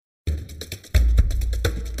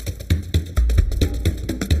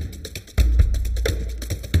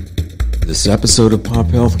This episode of Pop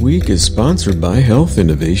Health Week is sponsored by Health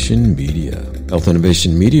Innovation Media. Health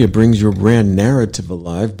Innovation Media brings your brand narrative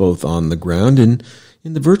alive both on the ground and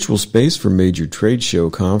in the virtual space for major trade show,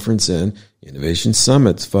 conference, and innovation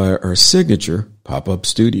summits via our signature pop-up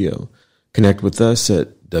studio. Connect with us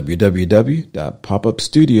at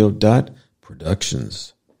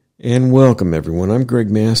www.popupstudio.productions. And welcome, everyone. I'm Greg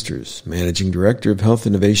Masters, Managing Director of Health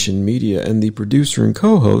Innovation Media and the producer and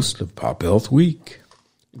co-host of Pop Health Week.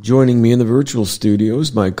 Joining me in the virtual studio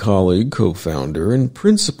is my colleague, co-founder, and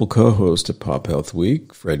principal co-host of Pop Health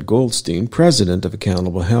Week, Fred Goldstein, president of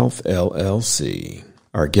Accountable Health, LLC.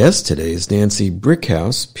 Our guest today is Nancy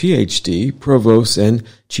Brickhouse, PhD, Provost, and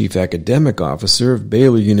Chief Academic Officer of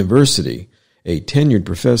Baylor University, a tenured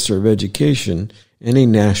professor of education and a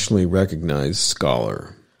nationally recognized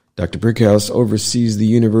scholar. Dr. Brickhouse oversees the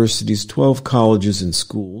university's 12 colleges and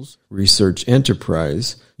schools, research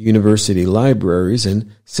enterprise, university libraries,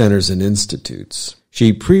 and centers and institutes.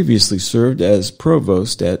 She previously served as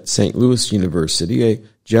provost at St. Louis University, a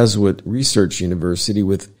Jesuit research university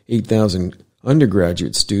with 8,000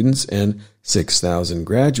 undergraduate students and 6,000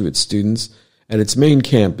 graduate students at its main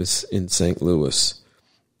campus in St. Louis.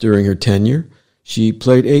 During her tenure, she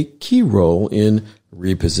played a key role in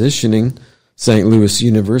repositioning St. Louis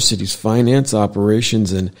University's finance,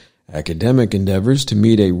 operations, and academic endeavors to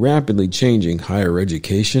meet a rapidly changing higher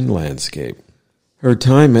education landscape. Her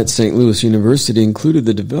time at St. Louis University included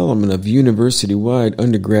the development of university-wide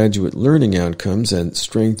undergraduate learning outcomes and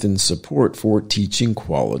strengthened support for teaching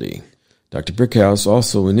quality. Dr. Brickhouse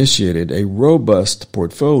also initiated a robust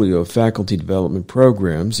portfolio of faculty development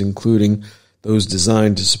programs, including those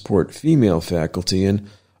designed to support female faculty and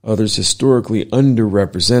others historically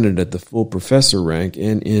underrepresented at the full professor rank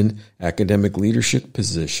and in academic leadership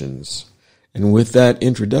positions. And with that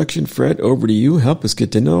introduction, Fred, over to you. Help us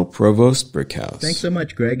get to know Provost Brickhouse. Thanks so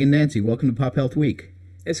much, Greg and Nancy. Welcome to Pop Health Week.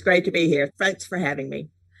 It's great to be here. Thanks for having me.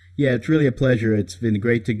 Yeah, it's really a pleasure. It's been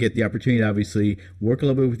great to get the opportunity to obviously work a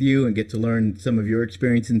little bit with you and get to learn some of your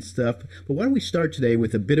experience and stuff. But why don't we start today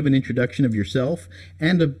with a bit of an introduction of yourself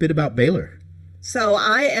and a bit about Baylor? So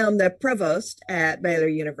I am the provost at Baylor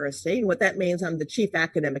University. What that means, I'm the chief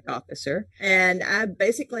academic officer, and I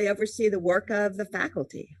basically oversee the work of the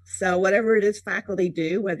faculty. So whatever it is faculty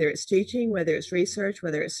do, whether it's teaching, whether it's research,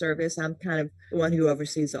 whether it's service, I'm kind of the one who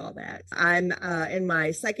oversees all that. I'm in my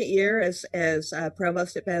second year as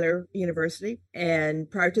provost at Baylor University, and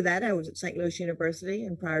prior to that, I was at St. Louis University,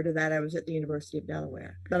 and prior to that, I was at the University of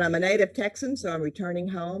Delaware. But I'm a native Texan, so I'm returning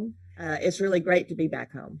home. It's really great to be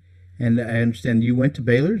back home. And I understand you went to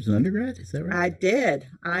Baylor as an undergrad, is that right? I did.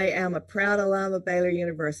 I am a proud alum of Baylor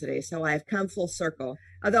University, so I have come full circle.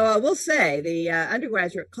 Although I will say the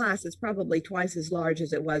undergraduate class is probably twice as large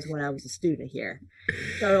as it was when I was a student here.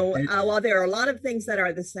 So while there are a lot of things that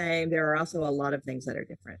are the same, there are also a lot of things that are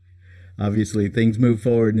different. Obviously, things move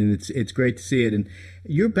forward, and it's great to see it. And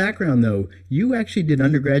your background, though, you actually did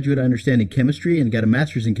undergraduate, I understand, in chemistry and got a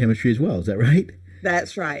master's in chemistry as well. Is that right?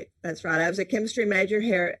 That's right. I was a chemistry major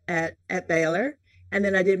here at Baylor, and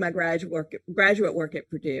then I did my graduate work at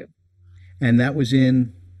Purdue. And that was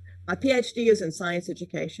in? My PhD is in science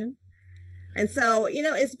education. And so,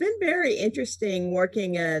 it's been very interesting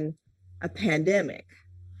working in a pandemic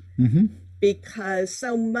because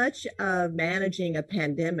so much of managing a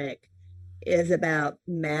pandemic is about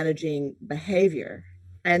managing behavior.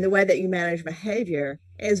 And the way that you manage behavior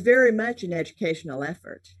is very much an educational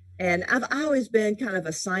effort. And I've always been kind of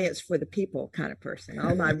a science for the people kind of person.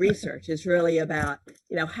 All my research is really about,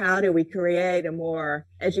 how do we create a more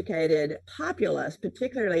educated populace,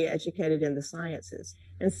 particularly educated in the sciences.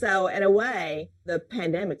 And so in a way, the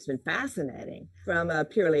pandemic's been fascinating from a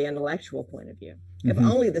purely intellectual point of view. If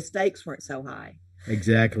only the stakes weren't so high.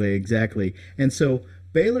 Exactly. And so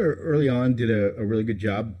Baylor early on did a really good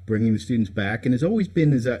job bringing the students back, and has always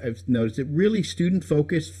been, as I've noticed, it really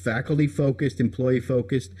student-focused, faculty-focused,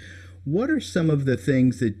 employee-focused. What are some of the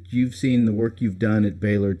things that you've seen, the work you've done at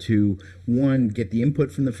Baylor to, one, get the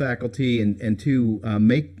input from the faculty, and two,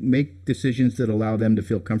 make decisions that allow them to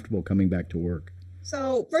feel comfortable coming back to work?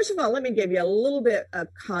 So first of all, let me give you a little bit of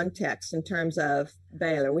context in terms of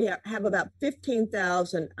Baylor. We have about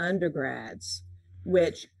 15,000 undergrads,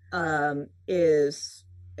 which is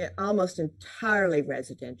almost entirely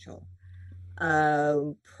residential.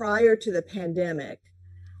 Prior to the pandemic,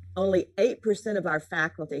 only 8% of our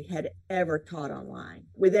faculty had ever taught online.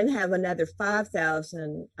 We then have another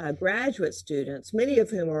 5,000 graduate students, many of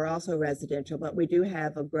whom are also residential, but we do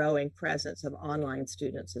have a growing presence of online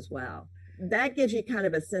students as well. That gives you kind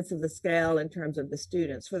of a sense of the scale in terms of the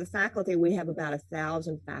students. For the faculty, we have about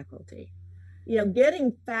 1,000 faculty.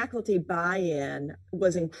 Getting faculty buy-in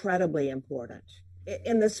was incredibly important.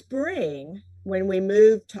 In the spring, when we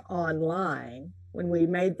moved to online, when we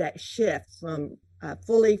made that shift from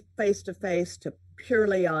fully face-to-face to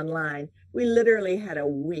purely online, we literally had a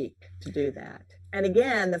week to do that. And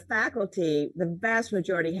again, the faculty, the vast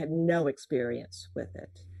majority had no experience with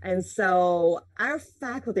it. And so our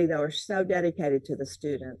faculty, though, are so dedicated to the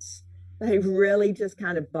students. They really just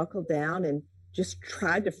kind of buckled down and just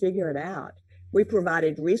tried to figure it out. We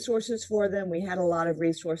provided resources for them. We had a lot of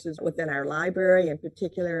resources within our library in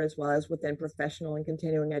particular, as well as within professional and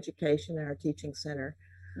continuing education in our teaching center.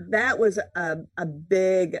 That was a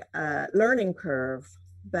big learning curve,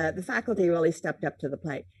 but the faculty really stepped up to the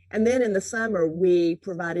plate. And then in the summer, we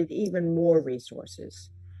provided even more resources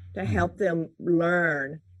to help them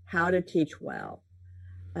learn how to teach well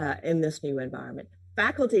in this new environment.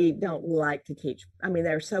 Faculty don't like to teach. I mean,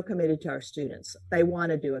 they're so committed to our students. They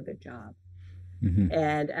want to do a good job. Mm-hmm.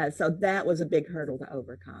 And so that was a big hurdle to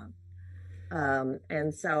overcome.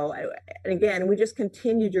 And so, again, we just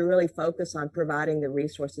continued to really focus on providing the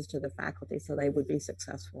resources to the faculty so they would be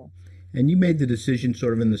successful. And you made the decision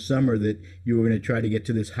sort of in the summer that you were going to try to get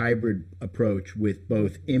to this hybrid approach with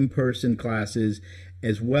both in-person classes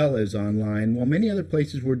as well as online, while many other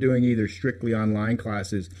places were doing either strictly online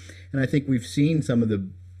classes. And I think we've seen some of the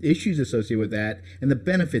issues associated with that and the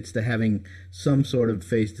benefits to having some sort of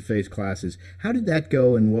face-to-face classes. How did that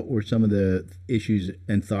go, and what were some of the issues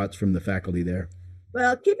and thoughts from the faculty there?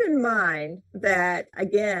 Well, keep in mind that,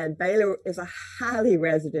 again, Baylor is a highly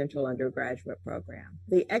residential undergraduate program.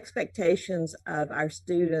 The expectations of our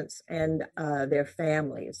students and their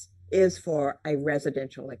families is for a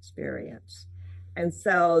residential experience. And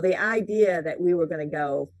so the idea that we were going to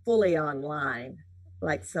go fully online,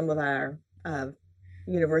 like some of our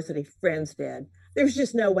university friends did, there's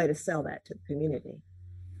just no way to sell that to the community.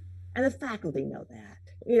 And the faculty know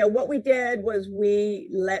that. What we did was we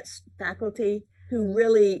let faculty who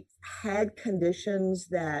really had conditions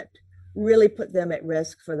that really put them at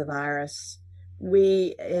risk for the virus,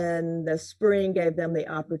 we in the spring gave them the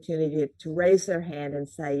opportunity to raise their hand and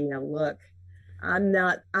say, look, I'm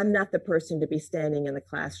not the person to be standing in the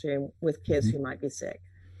classroom with kids who might be sick.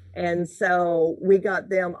 And so we got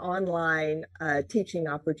them online teaching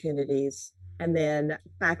opportunities, and then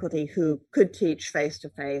faculty who could teach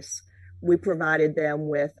face-to-face, we provided them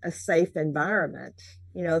with a safe environment,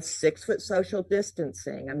 6-foot social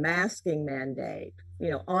distancing, a masking mandate,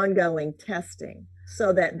 ongoing testing,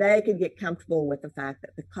 so that they could get comfortable with the fact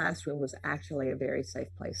that the classroom was actually a very safe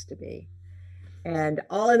place to be. And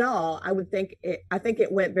all in all, I think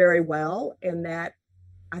it went very well in that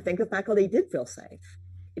I think the faculty did feel safe.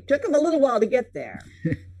 It took them a little while to get there.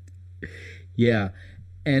 Yeah.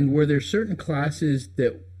 And were there certain classes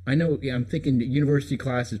that, I know, I'm thinking university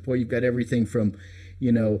classes, boy, you've got everything from,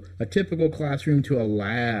 a typical classroom to a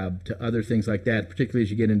lab to other things like that, particularly as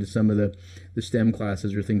you get into some of the STEM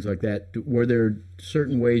classes or things like that. Were there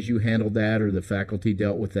certain ways you handled that, or the faculty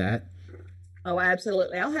dealt with that? Oh,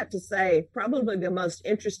 absolutely. I'll have to say probably the most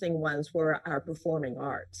interesting ones were our performing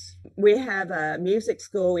arts. We have a music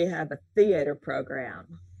school, we have a theater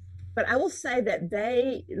program, but I will say that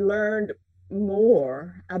they learned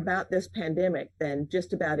more about this pandemic than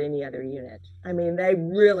just about any other unit. I mean, they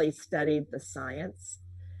really studied the science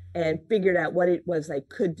and figured out what it was they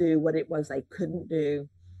could do, what it was they couldn't do.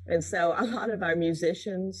 And so a lot of our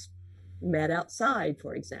musicians met outside,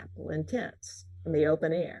 for example, in tents in the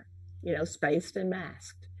open air, spaced and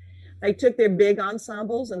masked. They took their big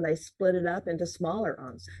ensembles and they split it up into smaller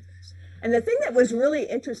ensembles. And the thing that was really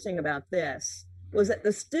interesting about this was that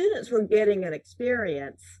the students were getting an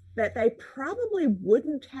experience that they probably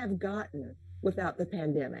wouldn't have gotten without the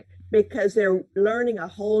pandemic, because they're learning a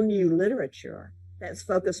whole new literature that's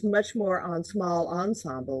focused much more on small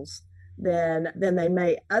ensembles than they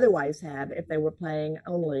may otherwise have if they were playing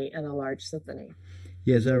only in a large symphony.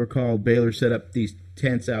 Yeah, as I recall, Baylor set up these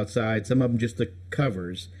tents outside, some of them just the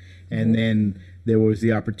covers, and then there was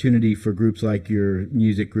the opportunity for groups like your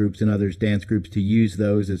music groups and others, dance groups, to use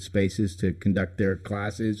those as spaces to conduct their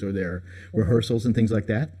classes or their rehearsals and things like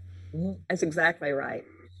that. That's exactly right.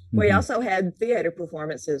 We also had theater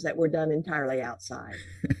performances that were done entirely outside.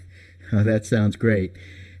 Oh, that sounds great.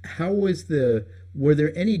 Were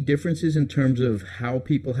there any differences in terms of how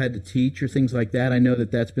people had to teach or things like that? I know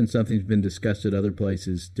that's been something that's been discussed at other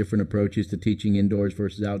places, different approaches to teaching indoors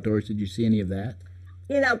versus outdoors. Did you see any of that?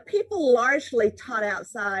 People largely taught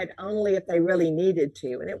outside only if they really needed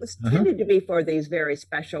to. And it was tended to be for these very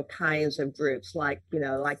special kinds of groups, like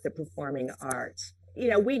the performing arts.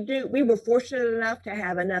 We were fortunate enough to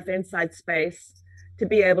have enough inside space to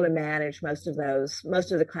be able to manage most of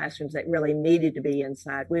the classrooms that really needed to be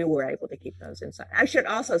inside. We were able to keep those inside. I should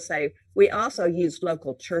also say, we also used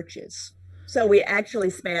local churches. So we actually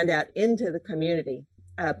spanned out into the community,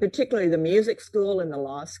 particularly the music school and the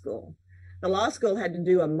law school. The law school had to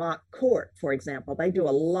do a mock court, for example. They do a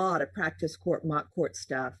lot of practice court, mock court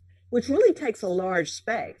stuff, which really takes a large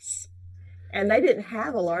space. And they didn't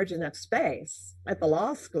have a large enough space at the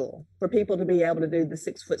law school for people to be able to do the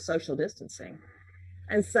 6-foot social distancing.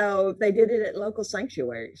 And so they did it at local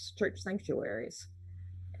sanctuaries, church sanctuaries.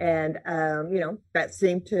 And, that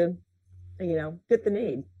seemed to, fit the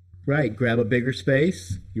need. Right. Grab a bigger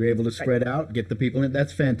space. You're able to spread out, get the people in.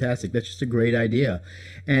 That's fantastic. That's just a great idea.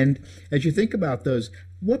 And as you think about those,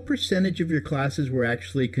 what percentage of your classes were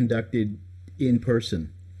actually conducted in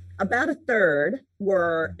person? About a third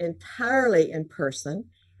were entirely in person.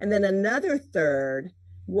 And then another third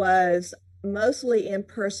was mostly in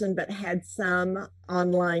person, but had some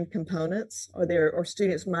online components, or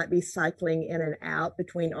students might be cycling in and out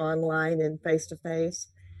between online and face-to-face.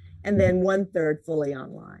 And then 1/3 fully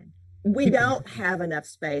online. We don't have enough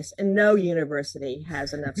space, and no university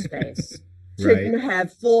has enough space to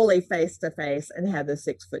have fully face-to-face and have the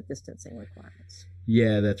 6-foot distancing requirements.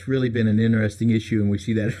 Yeah, that's really been an interesting issue, and we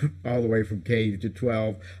see that all the way from K to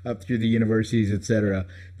 12 up through the universities, et cetera.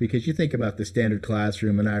 Because you think about the standard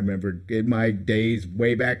classroom, and I remember in my days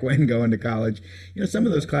way back when going to college, some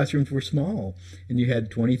of those classrooms were small, and you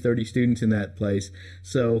had 20, 30 students in that place.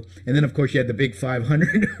 So, and then of course you had the big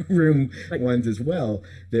 500 room ones as well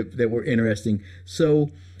that were interesting.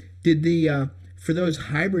 So, for those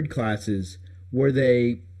hybrid classes,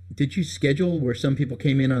 did you schedule where some people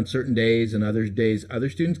came in on certain days and other days other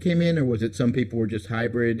students came in, or was it some people were just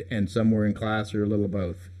hybrid and some were in class, or a little of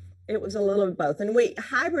both? It was a little of both. And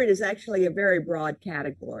hybrid is actually a very broad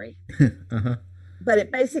category. Uh-huh. But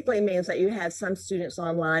it basically means that you have some students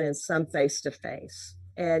online and some face-to-face.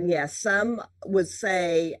 And yes, some would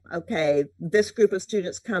say, okay, this group of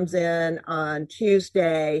students comes in on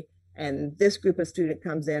Tuesday and this group of student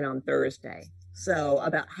comes in on Thursday. So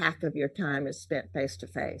about half of your time is spent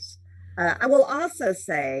face-to-face. I will also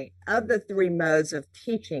say, of the 3 modes of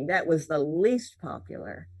teaching, that was the least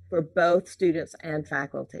popular for both students and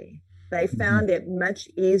faculty. They found it much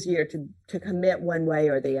easier to commit one way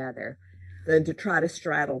or the other than to try to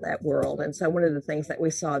straddle that world. And so one of the things that we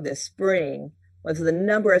saw this spring was the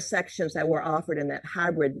number of sections that were offered in that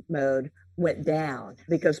hybrid mode went down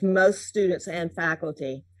because most students and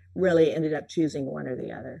faculty really ended up choosing one or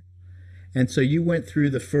the other. And so you went through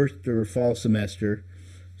the first or fall semester,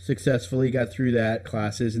 successfully got through that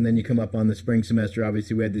classes, and then you come up on the spring semester.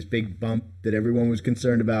 Obviously, we had this big bump that everyone was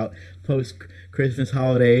concerned about post-Christmas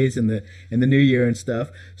holidays and the New Year and stuff.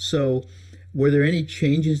 So were there any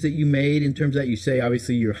changes that you made in terms of that? You say,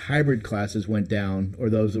 obviously, your hybrid classes went down, or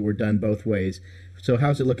those that were done both ways. So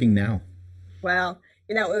how's it looking now? Well,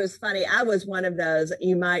 it was funny. I was one of those,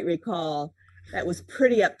 you might recall, that was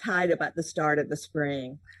pretty uptight about the start of the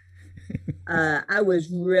spring. I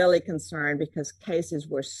was really concerned because cases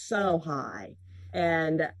were so high,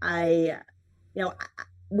 and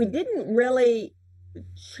we didn't really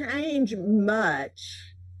change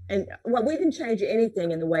much, we didn't change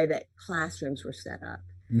anything in the way that classrooms were set up.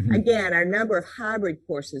 Mm-hmm. Again, our number of hybrid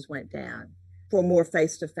courses went down for more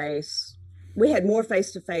face-to-face. We had more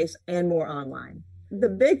face-to-face and more online. The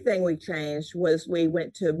big thing we changed was we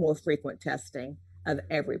went to more frequent testing of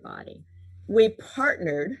everybody. We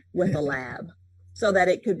partnered with a lab so that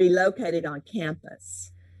it could be located on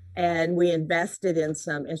campus. And we invested in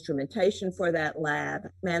some instrumentation for that lab,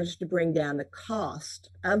 managed to bring down the cost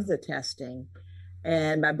of the testing.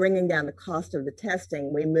 And by bringing down the cost of the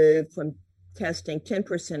testing, we moved from testing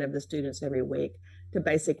 10% of the students every week to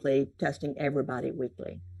basically testing everybody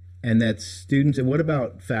weekly. And that's students. And what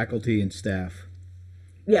about faculty and staff?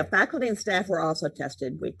 Yeah, faculty and staff were also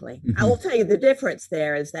tested weekly. Mm-hmm. I will tell you the difference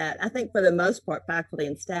there is that I think for the most part, faculty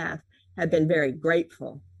and staff have been very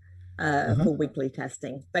grateful for weekly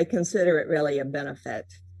testing. They consider it really a benefit,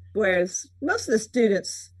 whereas most of the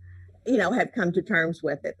students, have come to terms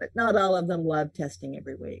with it, but not all of them love testing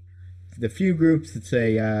every week. The few groups that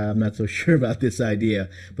say, I'm not so sure about this idea,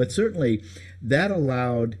 but certainly that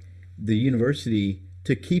allowed the university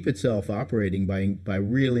to keep itself operating by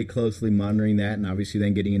really closely monitoring that, and obviously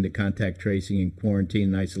then getting into contact tracing and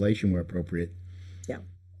quarantine and isolation where appropriate. Yeah.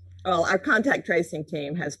 Well, our contact tracing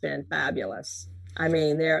team has been fabulous. I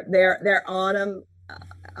mean, they're on them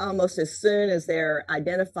almost as soon as they're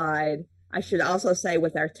identified. I should also say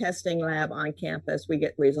with our testing lab on campus, we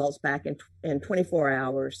get results back in 24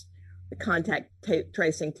 hours. The contact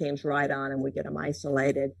tracing team's right on, and we get them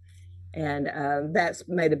isolated. And that's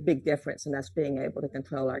made a big difference in us being able to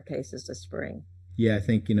control our cases this spring. Yeah, I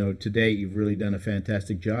think, to date you've really done a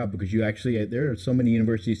fantastic job because you actually, there are so many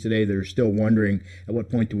universities today that are still wondering at what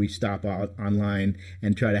point do we stop out online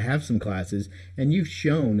and try to have some classes. And you've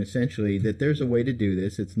shown essentially that there's a way to do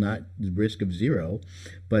this. It's not the risk of zero,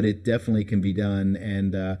 but it definitely can be done.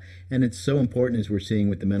 And it's so important as we're seeing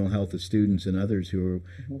with the mental health of students and others who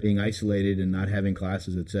are being isolated and not having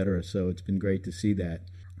classes, et cetera. So it's been great to see that.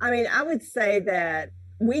 I mean, I would say that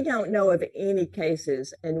we don't know of any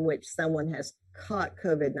cases in which someone has caught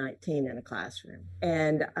COVID-19 in a classroom.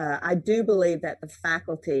 And I do believe that the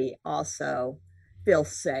faculty also feel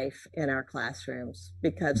safe in our classrooms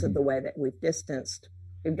because of the way that we've distanced.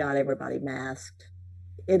 We've got everybody masked.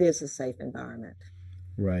 It is a safe environment.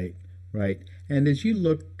 Right, right. And as you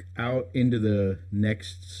look out into the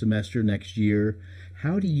next semester, next year,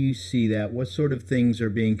 how do you see that? What sort of things are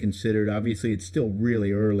being considered? Obviously, it's still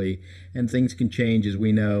really early, and things can change, as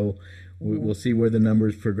we know. We'll see where the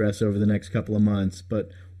numbers progress over the next couple of months.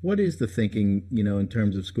 But what is the thinking, in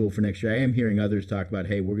terms of school for next year? I am hearing others talk about,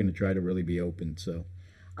 hey, we're going to try to really be open. So,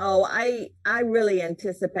 I really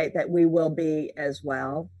anticipate that we will be as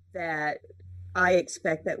well. That I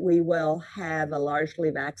expect that we will have a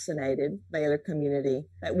largely vaccinated Baylor community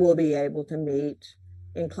that will be able to meet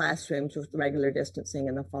in classrooms with regular distancing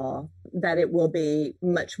in the fall, that it will be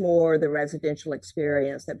much more the residential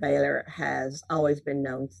experience that Baylor has always been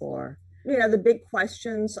known for. The big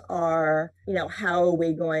questions are, how are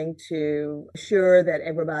we going to ensure that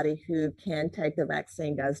everybody who can take the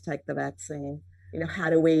vaccine does take the vaccine?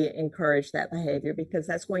 How do we encourage that behavior? Because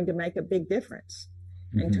that's going to make a big difference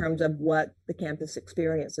in terms of what the campus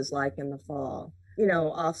experience is like in the fall.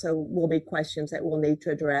 Also will be questions that we'll need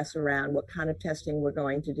to address around what kind of testing we're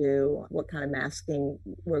going to do, what kind of masking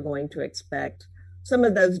we're going to expect. Some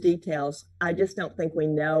of those details, I just don't think we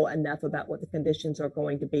know enough about what the conditions are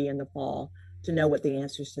going to be in the fall to know what the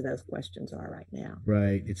answers to those questions are right now.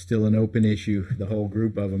 Right. It's still an open issue, the whole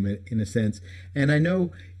group of them, in a sense. And I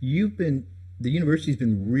know the university's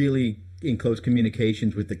been really in close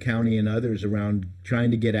communications with the county and others around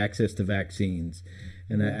trying to get access to vaccines.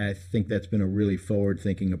 And I think that's been a really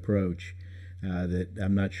forward-thinking approach that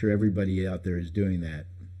I'm not sure everybody out there is doing that.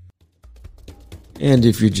 And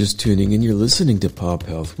if you're just tuning in, you're listening to Pop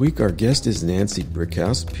Health Week. Our guest is Nancy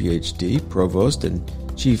Brickhouse, PhD, Provost, and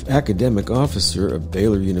Chief Academic Officer of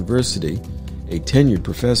Baylor University, a tenured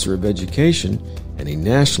professor of education, and a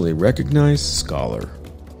nationally recognized scholar.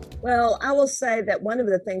 Well, I will say that one of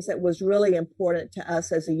the things that was really important to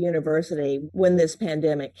us as a university when this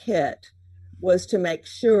pandemic hit was to make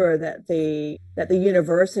sure that the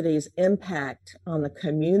university's impact on the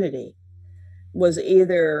community was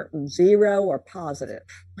either zero or positive.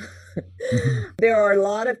 There are a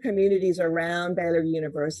lot of communities around Baylor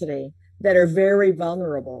University that are very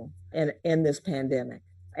vulnerable in this pandemic.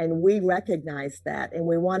 And we recognized that, and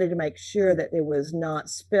we wanted to make sure that there was not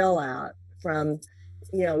spill out from,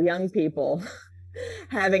 young people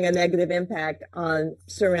having a negative impact on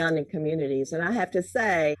surrounding communities. And I have to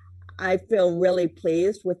say, I feel really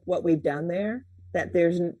pleased with what we've done there, that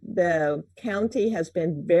the county has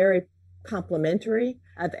been very complimentary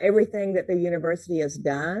of everything that the university has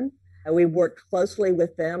done. We've worked closely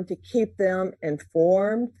with them to keep them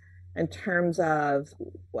informed in terms of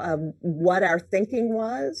what our thinking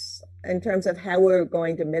was, in terms of how we were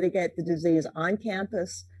going to mitigate the disease on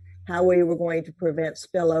campus, how we were going to prevent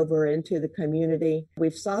spillover into the community.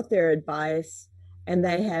 We've sought their advice, and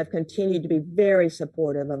they have continued to be very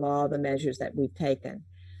supportive of all the measures that we've taken.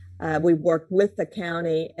 We've worked with the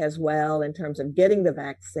county as well in terms of getting the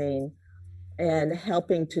vaccine and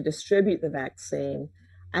helping to distribute the vaccine.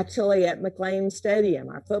 Actually, at McLean Stadium,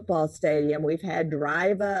 our football stadium, we've had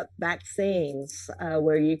drive-up vaccines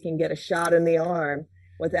where you can get a shot in the arm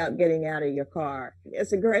without getting out of your car.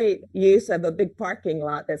 It's a great use of a big parking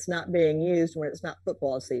lot that's not being used when it's not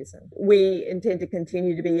football season. We intend to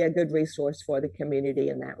continue to be a good resource for the community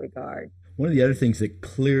in that regard. One of the other things that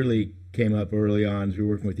clearly came up early on as we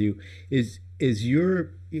were working with you is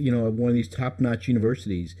you're one of these top-notch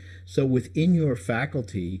universities. So within your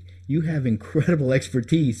faculty, you have incredible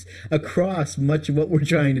expertise across much of what we're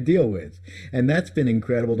trying to deal with. And that's been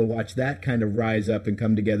incredible to watch that kind of rise up and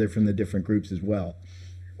come together from the different groups as well.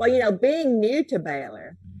 Well, being new to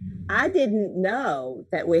Baylor, I didn't know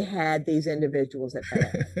that we had these individuals at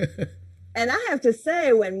Baylor. And I have to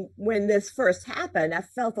say, when this first happened, I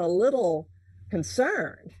felt a little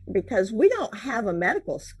concerned because we don't have a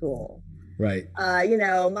medical school. Right.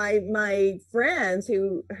 My friends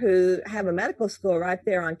who have a medical school right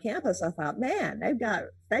there on campus, I thought, man,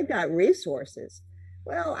 they've got resources.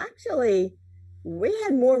 Well, actually, we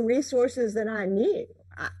had more resources than I knew.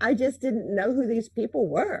 I just didn't know who these people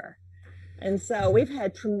were. And so we've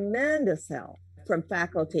had tremendous help from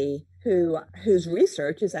faculty whose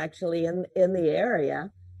research is actually in the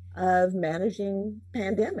area of managing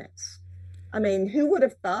pandemics. I mean, who would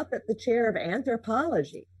have thought that the chair of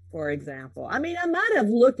anthropology, for example, I mean, I might have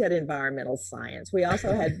looked at environmental science. We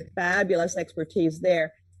also had fabulous expertise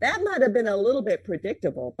there. That might have been a little bit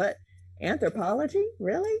predictable, but anthropology,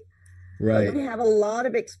 really? Right. But we have a lot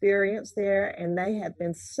of experience there, and they have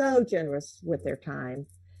been so generous with their time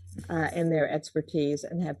and their expertise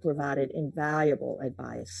and have provided invaluable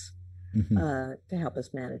advice to help us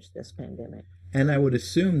manage this pandemic. And I would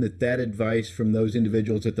assume that that advice from those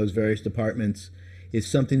individuals at those various departments is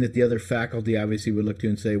something that the other faculty obviously would look to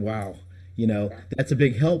and say, wow, you know, that's a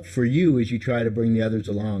big help for you as you try to bring the others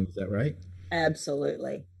along. Is that right?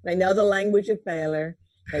 Absolutely. They know the language of Baylor.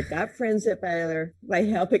 They've got friends at Baylor. They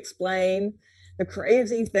help explain the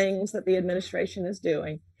crazy things that the administration is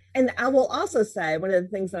doing. And I will also say one of the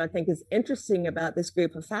things that I think is interesting about this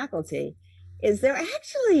group of faculty is they're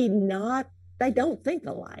actually not, they don't think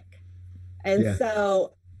alike. And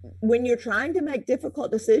so when you're trying to make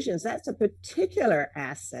difficult decisions, that's a particular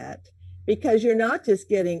asset because you're not just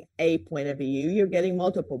getting a point of view, you're getting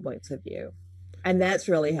multiple points of view. And that's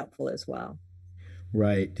really helpful as well.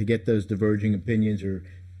 Right. To get those diverging opinions or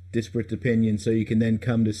disparate opinions so you can then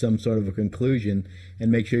come to some sort of a conclusion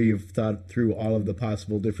and make sure you've thought through all of the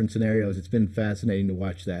possible different scenarios. It's been fascinating to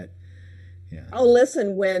watch that. Yeah. Oh,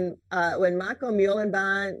 listen, when Michael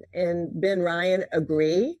Muhlenbein and Ben Ryan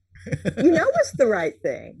agree, you know it's the right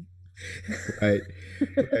thing. Right.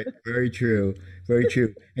 Right. Very true. Very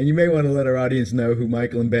true. And you may want to let our audience know who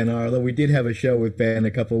Michael and Ben are, although we did have a show with Ben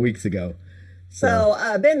a couple of weeks ago. So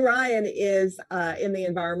Ben Ryan is in the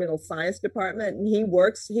environmental science department, and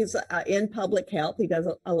he's in public health. He does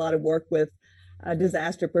a lot of work with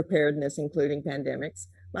disaster preparedness, including pandemics.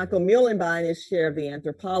 Michael Muhlenbein is chair of the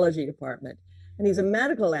anthropology department, and he's a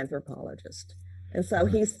medical anthropologist. And so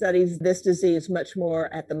he studies this disease much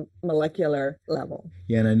more at the molecular level.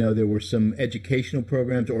 Yeah, and I know there were some educational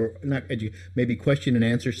programs or maybe question and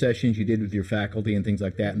answer sessions you did with your faculty and things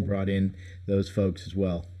like that and brought in those folks as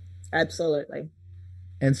well. Absolutely.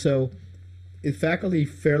 And so is faculty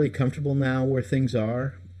fairly comfortable now where things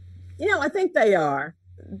are? You know, I think they are.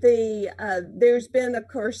 There's been, of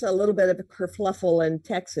course, a little bit of a kerfluffle in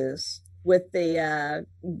Texas with the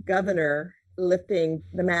governor lifting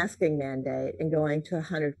the masking mandate and going to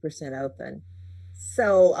 100% open.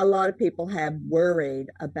 So a lot of people have worried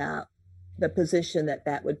about the position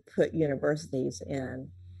that would put universities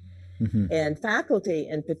in. And faculty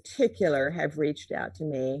in particular have reached out to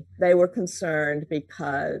me. They were concerned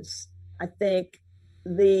because I think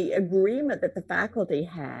the agreement that the faculty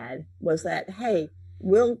had was that, hey,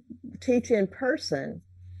 we'll teach in person.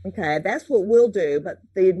 Okay, that's what we'll do. But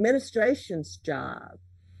the administration's job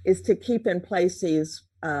is to keep in place these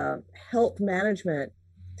health management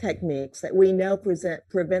techniques that we know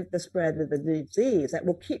prevent the spread of the disease that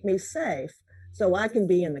will keep me safe so I can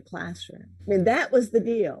be in the classroom. I mean, that was the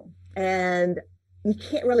deal. And you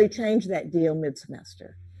can't really change that deal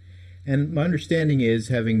mid-semester. And my understanding is,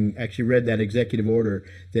 having actually read that executive order,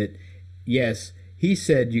 that yes, he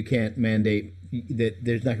said you can't mandate, that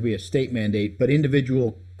there's not going to be a state mandate, but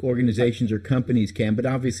individual organizations or companies can. But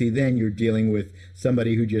obviously then you're dealing with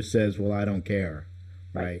somebody who just says, well, I don't care.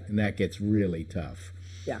 Right. And that gets really tough.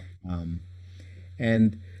 Yeah.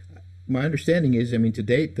 And my understanding is, I mean, to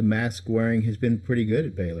date, the mask wearing has been pretty good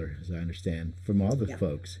at Baylor, as I understand, from all the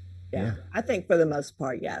folks. Yeah, I think for the most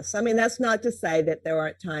part, yes. I mean, that's not to say that there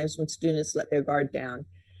aren't times when students let their guard down.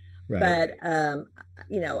 Right. But,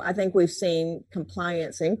 you know, I think we've seen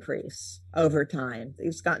compliance increase over time.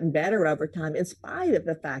 It's gotten better over time in spite of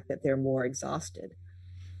the fact that they're more exhausted.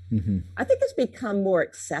 I think it's become more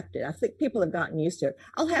accepted. I think people have gotten used to it.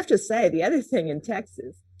 I'll have to say the other thing in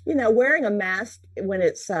Texas, you know, wearing a mask when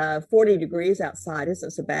it's 40 degrees outside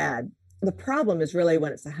isn't so bad. The problem is really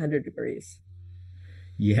when it's 100 degrees.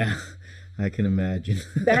 Yeah, I can imagine.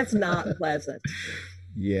 That's not pleasant.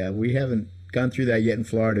 Yeah, we haven't gone through that yet in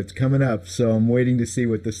Florida. It's coming up, so I'm waiting to see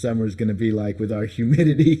what the summer is going to be like with our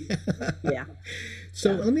humidity. Yeah.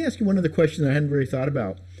 So let me ask you one other question that I hadn't really thought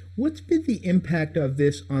about. What's been the impact of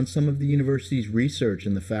this on some of the university's research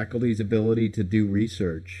and the faculty's ability to do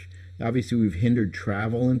research? Obviously, we've hindered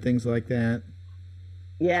travel and things like that.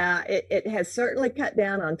 Yeah, it has certainly cut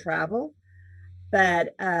down on travel.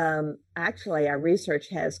 But actually, our research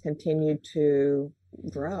has continued to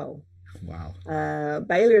grow. Wow.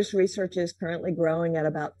 Baylor's research is currently growing at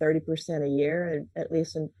about 30% a year, at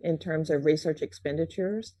least in terms of research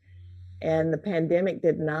expenditures. And the pandemic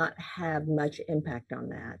did not have much impact on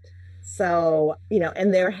that. So,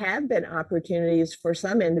 and there have been opportunities for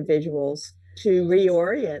some individuals to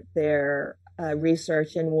reorient their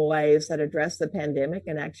research in ways that address the pandemic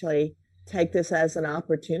and actually take this as an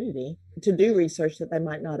opportunity to do research that they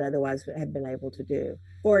might not otherwise have been able to do.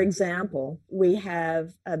 For example, we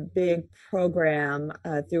have a big program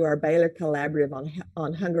through our Baylor Collaborative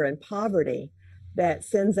on Hunger and Poverty that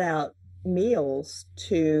sends out meals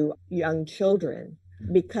to young children,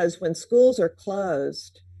 because when schools are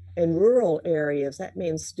closed in rural areas, that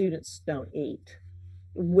means students don't eat.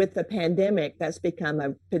 With the pandemic, that's become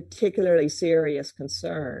a particularly serious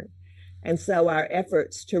concern. And so our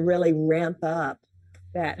efforts to really ramp up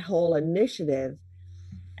that whole initiative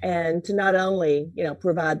and to not only,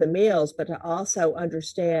 provide the meals, but to also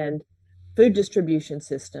understand food distribution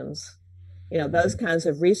systems, those kinds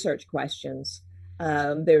of research questions.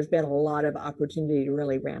 There's been a lot of opportunity to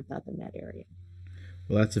really ramp up in that area.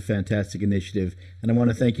 Well, that's a fantastic initiative. And I want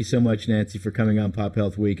to thank you so much, Nancy, for coming on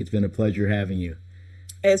PopHealth Week. It's been a pleasure having you.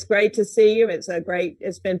 It's great to see you.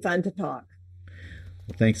 It's been fun to talk.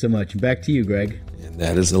 Well, thanks so much. And back to you, Greg. And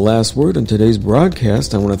that is the last word on today's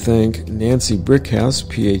broadcast. I want to thank Nancy Brickhouse,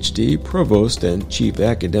 PhD, Provost, and Chief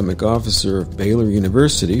Academic Officer of Baylor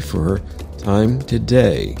University for her time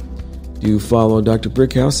today. Do follow Dr.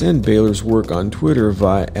 Brickhouse and Baylor's work on Twitter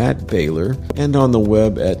via @Baylor and on the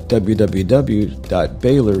web at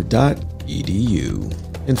www.baylor.edu.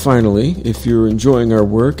 And finally, if you're enjoying our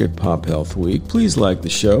work at PopHealth Week, please like the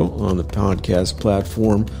show on the podcast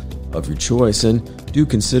platform of your choice, and do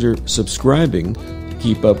consider subscribing to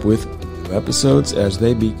keep up with new episodes as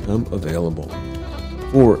they become available.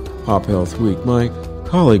 For PopHealth Week, my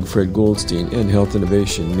colleague Fred Goldstein and Health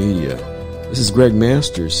Innovation Media, this is Greg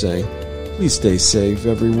Masters saying, please stay safe,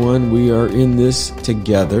 everyone. We are in this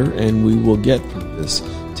together, and we will get through this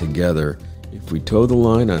together if we toe the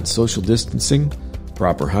line on social distancing,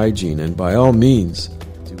 proper hygiene, and by all means,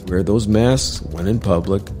 to wear those masks when in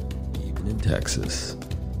public, even in Texas.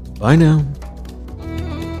 Bye now.